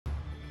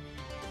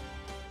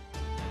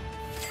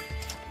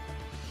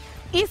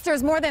Easter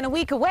is more than a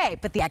week away,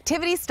 but the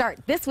activities start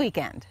this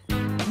weekend.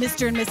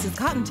 Mr. and Mrs.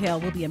 Cottontail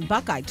will be in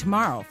Buckeye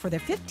tomorrow for their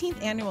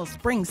 15th annual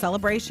spring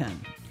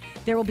celebration.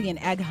 There will be an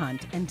egg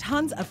hunt and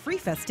tons of free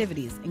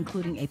festivities,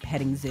 including a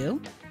petting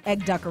zoo,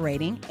 egg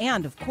decorating,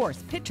 and, of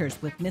course, pictures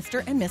with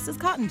Mr. and Mrs.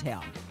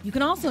 Cottontail. You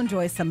can also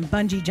enjoy some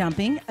bungee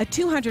jumping, a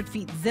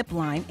 200-feet zip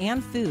line,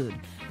 and food,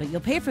 but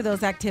you'll pay for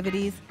those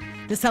activities.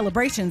 The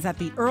celebration's at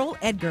the Earl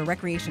Edgar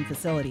Recreation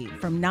Facility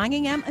from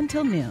 9 a.m.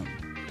 until noon.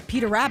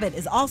 Peter Rabbit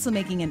is also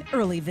making an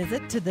early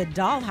visit to the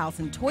Dollhouse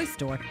and Toy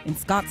Store in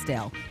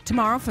Scottsdale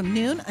tomorrow from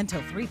noon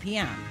until 3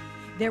 p.m.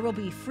 There will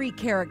be free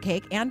carrot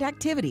cake and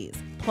activities.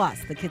 Plus,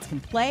 the kids can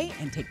play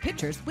and take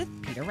pictures with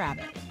Peter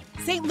Rabbit.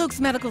 St.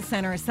 Luke's Medical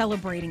Center is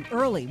celebrating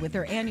early with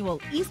their annual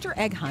Easter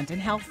egg hunt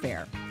and health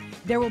fair.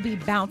 There will be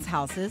bounce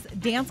houses,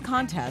 dance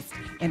contests,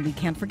 and we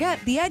can't forget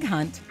the egg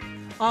hunt.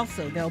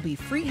 Also, there will be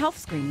free health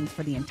screenings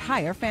for the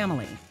entire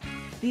family.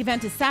 The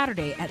event is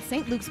Saturday at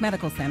St. Luke's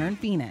Medical Center in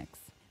Phoenix.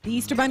 The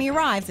Easter Bunny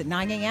arrives at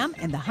 9 a.m.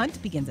 and the hunt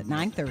begins at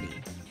 9:30.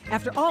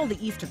 After all the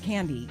Easter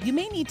candy, you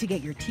may need to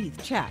get your teeth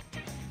checked.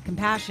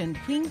 Compassion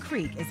Queen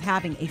Creek is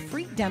having a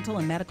free dental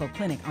and medical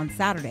clinic on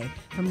Saturday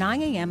from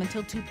 9 a.m.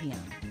 until 2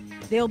 p.m.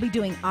 They will be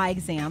doing eye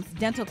exams,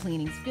 dental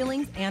cleanings,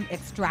 fillings, and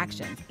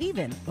extractions,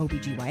 even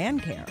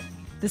OBGYN care.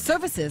 The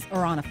services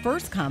are on a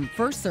first-come,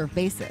 first-served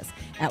basis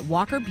at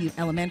Walker Butte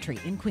Elementary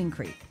in Queen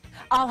Creek.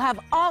 I'll have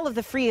all of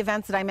the free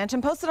events that I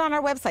mentioned posted on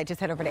our website. Just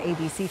head over to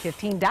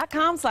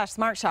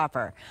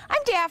abc15.com/smartshopper.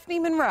 I'm Daphne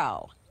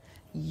Monroe,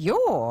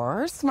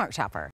 your smart shopper.